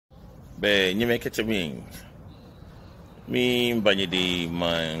be nyime ketchemi mi banye di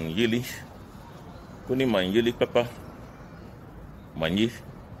man yili kuni man yili papa manyi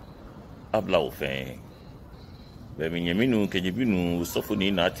abla ofen be mi nyeminu kejibinu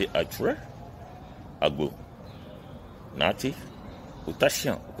sofuni na ati atre agbo na ati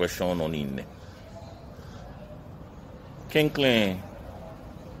utashian question on inne kenklen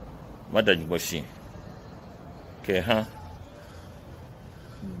madany boshi ke ha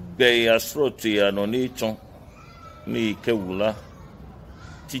be asroti anoni chon ni kewula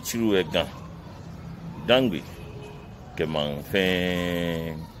tichiru egan dangbi ke man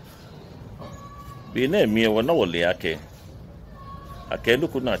fe bi na mi wona wole ake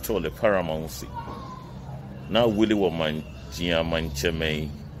luku na chole Paramount na wili wo man jia mancheme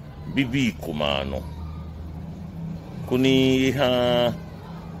bibi kumano kuni ha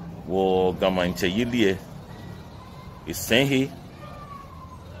wo gamanche yilie isenhi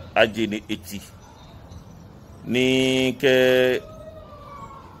ajini eti ni ke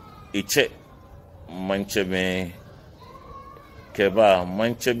iche mancheme keba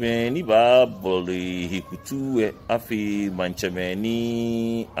mancheme ni ba boli hikutuwe afi mancheme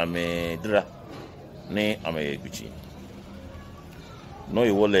ni amedra ni ameguchi no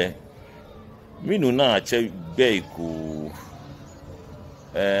iwole minu na ache beiku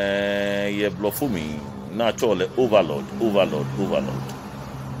ye blofumi na chole overlord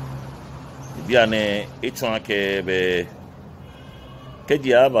biane itwa ke be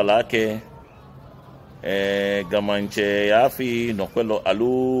keji abala ke gamanche yafi nokwelo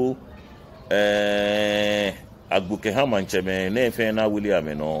alu agbuke ha manche me nefe na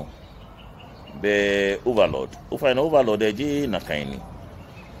William no be overlord ufa na overlord eji na kaini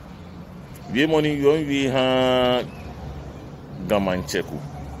bi moni yonwi ha gamanche ku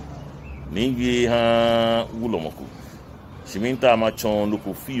ni wi ha wulomoku siminta machon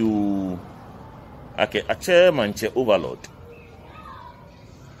luku fiu ake ache manche overlord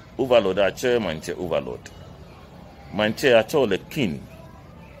ache manche overlord manche achole king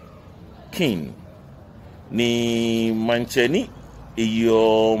ni manche ni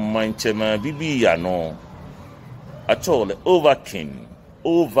iyo manche ma bibi ya no achole overking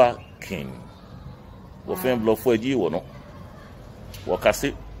wo fen blofo eji wo no wo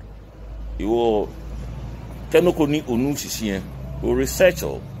kasi iwo kenoko ni onu sisien o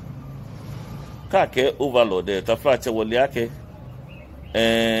researcher kake overlord ta flache wole ake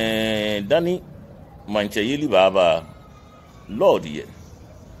dani manche yili baba lord ye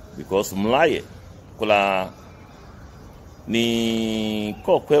because mlaye kula ni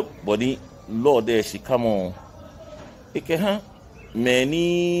kokwe body lord she come on ike ha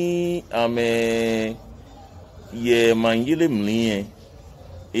meni ame ye manyile mlie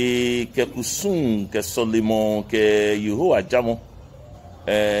ke kusun ke solimon ke yuho ajamo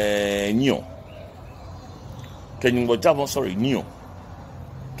nyo ke nyingo jamo sorry nyo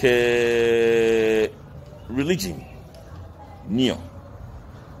ke religion nyo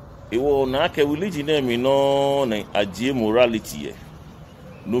iwo na ke religion e mi no na aje morality e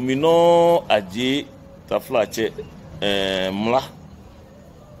no mi no aje taflache mla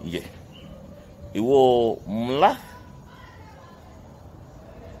ye iwo mla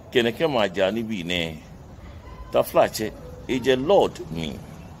keneke majani bi ne taflache eje lord mi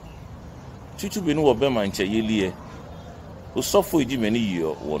chuchu binu wo be manche yelie usofo eji meni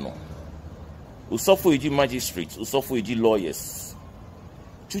yo wono usofo eji magistrates usofo eji lawyers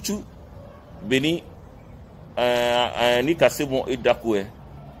chuchu beni ni kasemo edakwe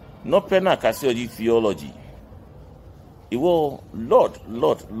no pena kase oji theology iwo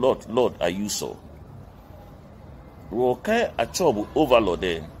lord ayuso wo kai achobu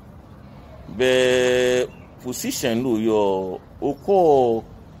overlord be position no yo oko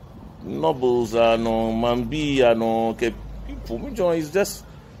nobles no mambi no ke people is just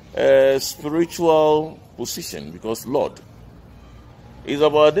a spiritual position because Lord is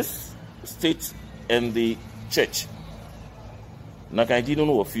about this state and the church. Na kan di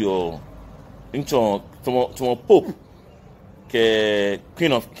no of your into to pope ke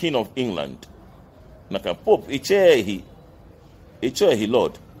king of England. Na kan pope eche hi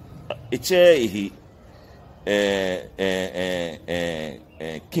Lord eche hi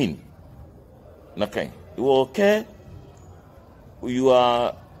king. Na kan you okay you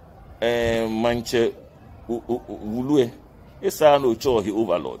are manche wulue esa no cho hi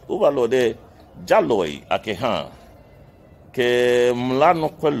overlord jaloi ake ha ke mlano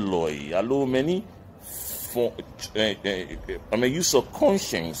kweloi alo many for I'm a use of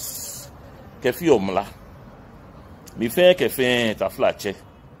conscience ke fi omla mi fe ke fe ta flache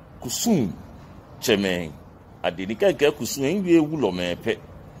kusun cheme adini ke kusun enwie wulo mepe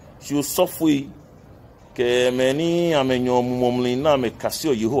she will suffer ke many amenyo mumomli na me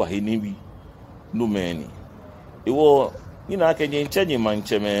kasio Yehowa henibi no many iwo ina kenye ncheni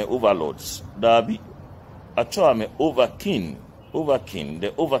mancheme overlords dabi acho ame overking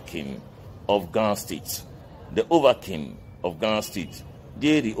the overking of Ghana State, the Overking of Ghana State,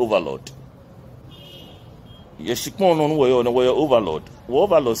 the Overlord. Yeshikon on way on way Overlord.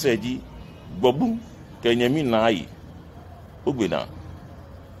 Overlord said, Bobu, can you mean nai? Ubina.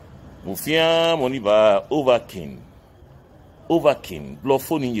 Mufia moniba Overking.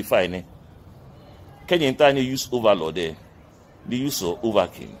 Bluffon in your fine. Can you entirely use Overlord there? The use of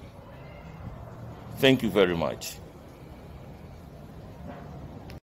Overking. Thank you very much.